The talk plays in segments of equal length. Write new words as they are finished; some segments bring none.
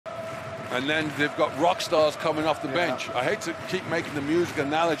And then they've got rock stars coming off the bench. I hate to keep making the music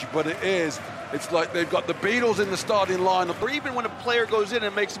analogy, but it's like they've got the Beatles in the starting lineup. Or even when a player goes in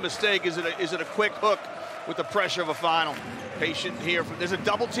and makes a mistake, is it a quick hook with the pressure of a final? Patient here. There's a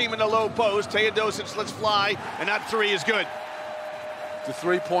double team in the low post. Teodosic lets fly, and that three is good. The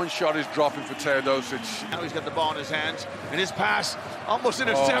three-point shot is dropping for Teodosic. Now he's got the ball in his hands, and his pass almost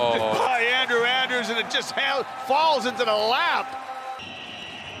intercepted by Andrew Andrews, and it just falls into the lap.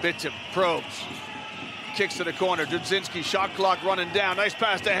 Bitim probes, kicks to the corner. Dudzinski, shot clock running down. Nice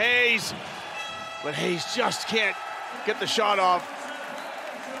pass to Hayes, but Hayes just can't get the shot off.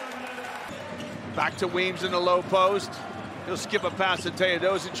 Back to Weems in the low post. He'll skip a pass to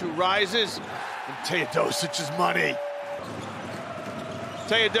Teodosic, who rises, and Teodosic's money.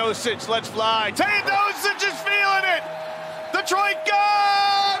 Teodosic lets fly. Teodosic is feeling it! Detroit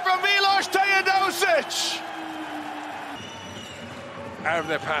goal from Milos Teodosic! Out of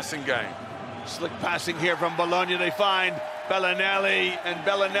their passing game. Slick passing here from Bologna. They find Bellinelli, and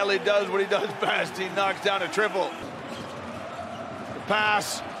Bellinelli does what he does best. He knocks down a triple. The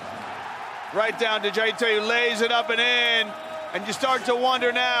pass right down to JT, who lays it up and in. And you start to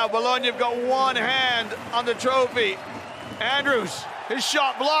wonder now, Bologna have got one hand on the trophy. Andrews, his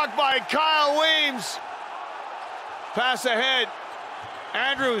shot blocked by Kyle Weems. Pass ahead.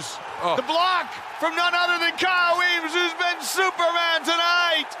 Andrews, the block from none other than Kyle Weems, who's been Superman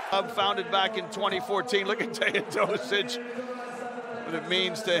tonight. Founded back in 2014. Look at Teodosic, what it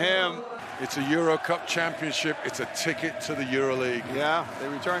means to him. It's a EuroCup championship. It's a ticket to the EuroLeague. Yeah, they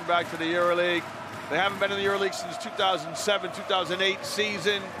return back to the EuroLeague. They haven't been in the EuroLeague since 2007, 2008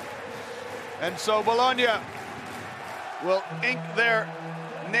 season. And so Bologna will ink their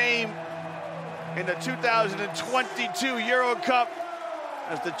name in the 2022 EuroCup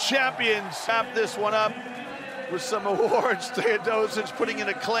as the champions. Wrap this one up with some awards. Teodosic putting in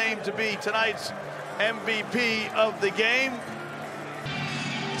a claim to be tonight's MVP of the game.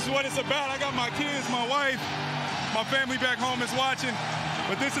 This is what it's about. I got my kids, my wife, my family back home is watching,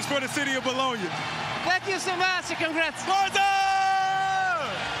 but this is for the city of Bologna. Thank you so much. Congrats.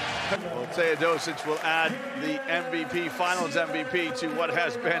 Well, Teodosic will add the MVP, Finals MVP, to what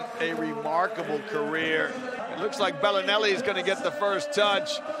has been a remarkable career. It looks like Bellinelli is going to get the first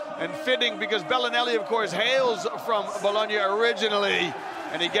touch, and fitting because Bellinelli, of course, hails from Bologna originally,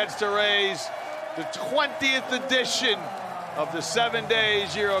 and he gets to raise the 20th edition of the 7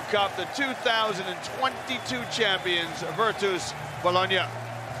 Days EuroCup, the 2022 champions, Virtus Bologna.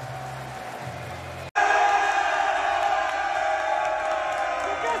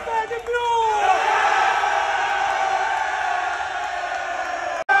 Più!